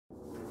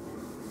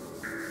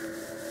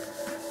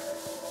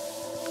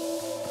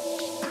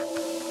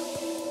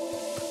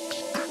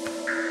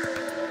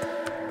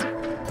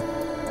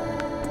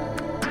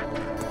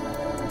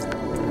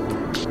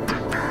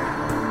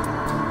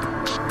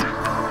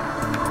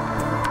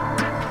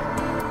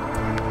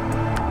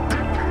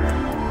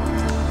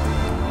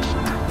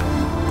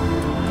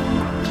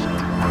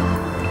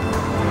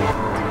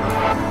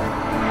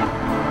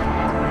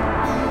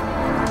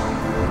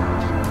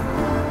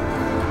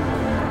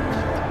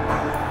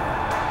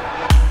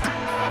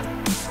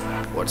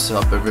What's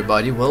up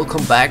everybody,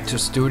 welcome back to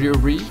Studio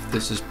Reef.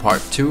 This is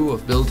part 2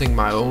 of building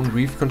my own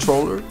reef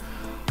controller.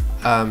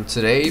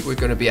 Today we're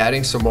going to be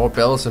adding some more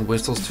bells and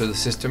whistles to the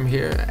system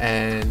here,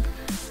 and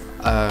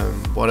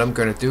what I'm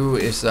going to do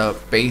is a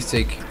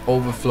basic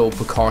overflow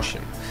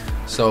precaution.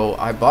 So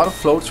I bought a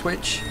float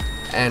switch,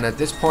 and at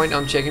this point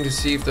I'm checking to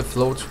see if the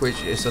float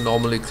switch is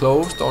normally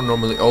closed or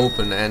normally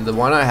open, and the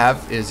one I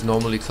have is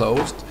normally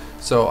closed,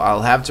 so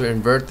I'll have to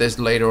invert this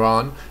later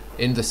on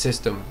in the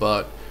system.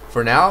 But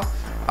for now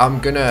I'm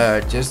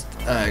gonna just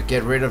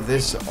get rid of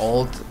this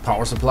old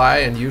power supply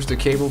and use the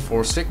cable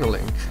for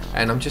signaling,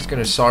 and I'm just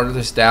gonna solder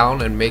this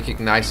down and make it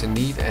nice and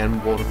neat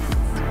and waterproof.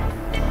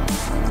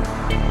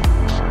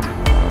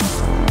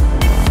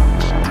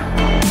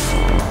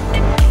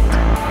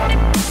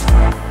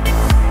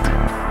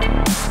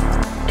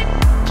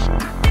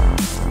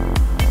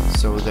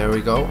 So there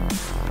we go.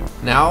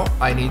 Now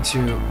I need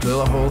to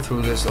drill a hole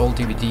through this old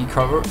DVD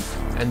cover,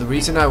 and the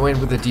reason I went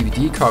with the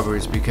DVD cover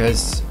is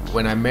because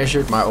when I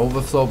measured my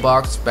overflow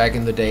box back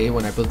in the day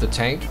when I built the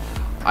tank,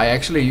 I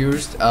actually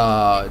used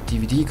a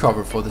DVD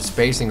cover for the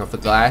spacing of the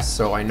glass,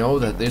 so I know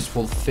that this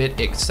will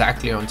fit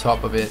exactly on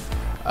top of it,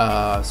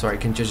 so I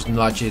can just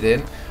nudge it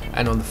in.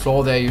 And on the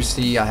floor there you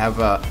see I have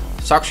a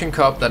suction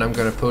cup that I'm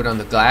gonna put on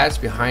the glass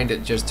behind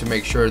it just to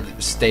make sure that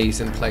it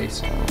stays in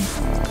place.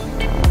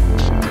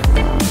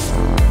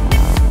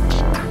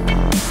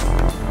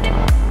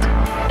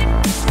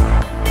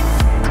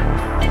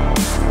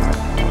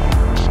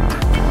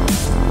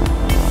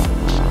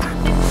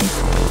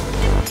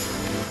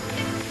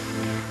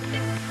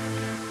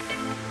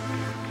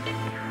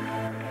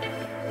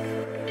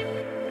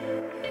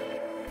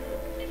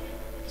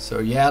 So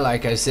yeah,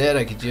 like I said,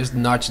 I could just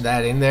notch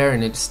that in there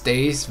and it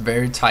stays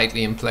very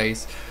tightly in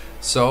place.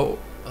 So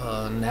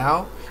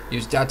now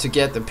you start to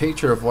get the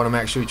picture of what I'm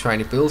actually trying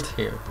to build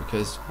here,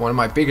 because one of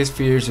my biggest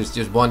fears is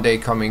just one day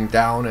coming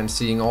down and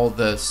seeing all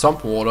the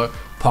sump water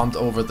pumped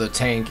over the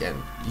tank,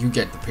 and you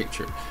get the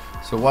picture.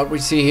 So what we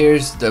see here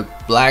is the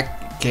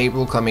black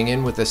cable coming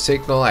in with the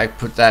signal. I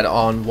put that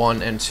on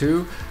 1 and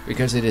 2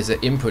 because it is an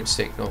input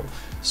signal.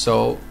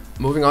 So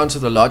moving on to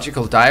the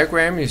logical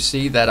diagram, you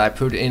see that I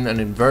put in an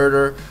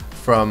inverter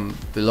from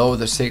below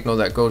the signal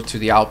that goes to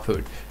the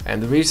output.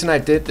 And the reason I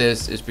did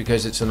this is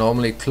because it's a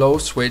normally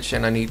closed switch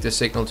and I need the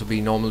signal to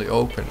be normally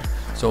open.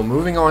 So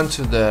moving on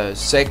to the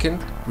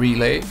second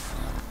relay,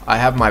 I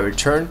have my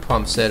return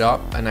pump set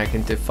up and I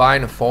can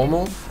define a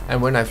formula,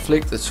 and when I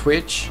flick the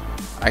switch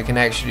I can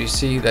actually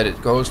see that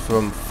it goes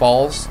from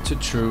false to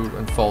true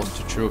and false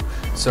to true.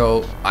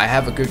 So I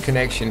have a good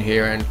connection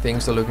here and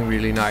things are looking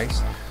really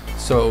nice.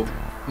 So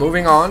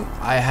moving on,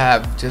 I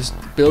have just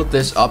built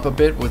this up a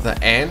bit with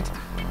an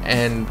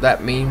and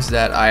that means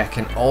that I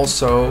can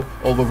also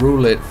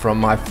overrule it from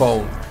my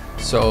phone.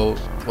 So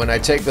when I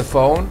take the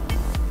phone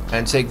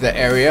and take the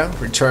area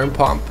return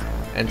pump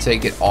and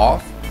take it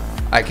off,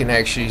 I can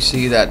actually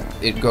see that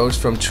it goes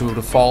from true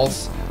to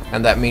false,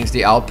 and that means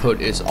the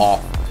output is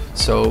off.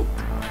 So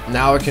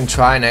now I can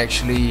try and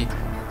actually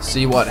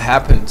see what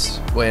happens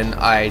when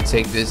I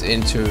take this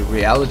into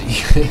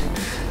reality.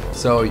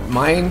 So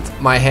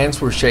my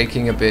hands were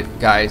shaking a bit,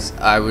 guys.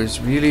 I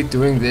was really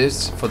doing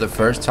this for the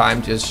first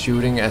time, just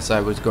shooting as I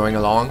was going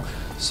along,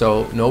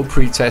 so no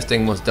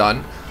pre-testing was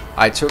done.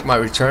 I took my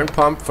return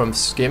pump from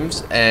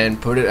skims and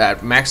put it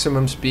at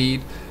maximum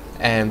speed,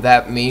 and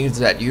that means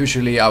that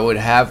usually I would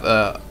have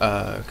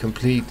a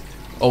complete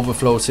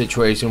overflow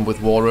situation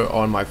with water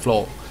on my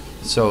floor.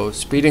 So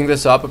speeding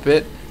this up a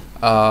bit,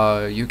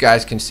 you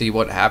guys can see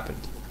what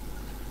happened.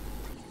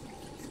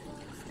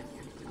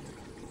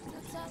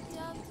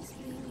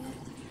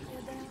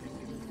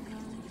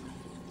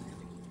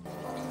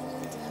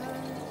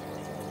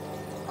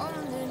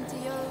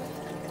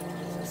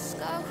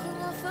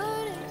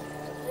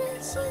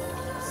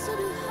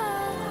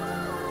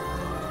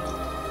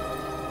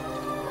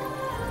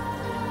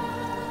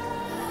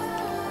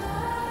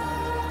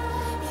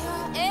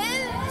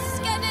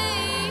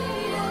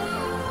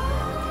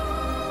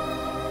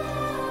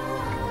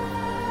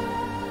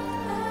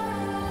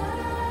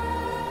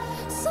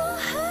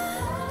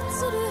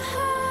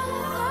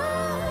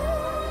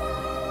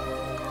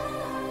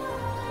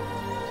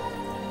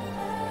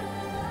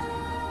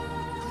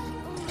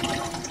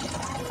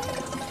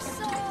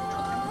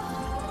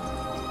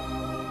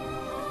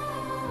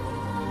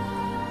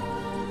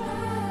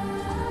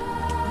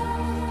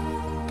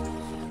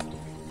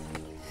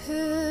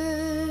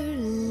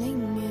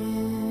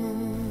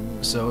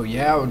 So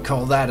yeah, I would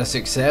call that a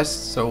success.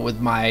 So with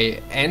my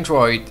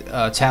Android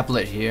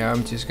tablet here,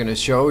 I'm just going to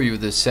show you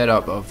the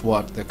setup of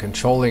what the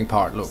controlling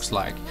part looks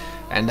like,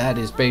 and that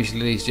is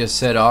basically just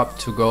set up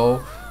to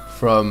go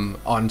from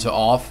on to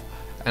off,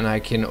 and I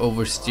can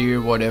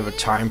oversteer whatever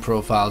time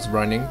profile is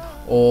running,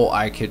 or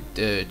I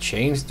could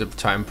change the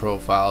time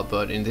profile,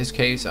 but in this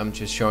case I'm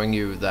just showing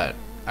you that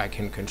I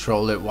can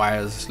control it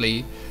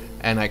wirelessly,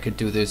 and I could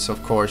do this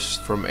of course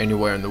from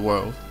anywhere in the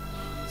world.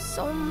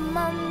 Som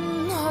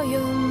man har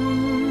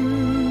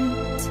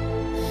gömt,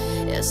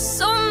 ja,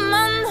 som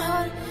man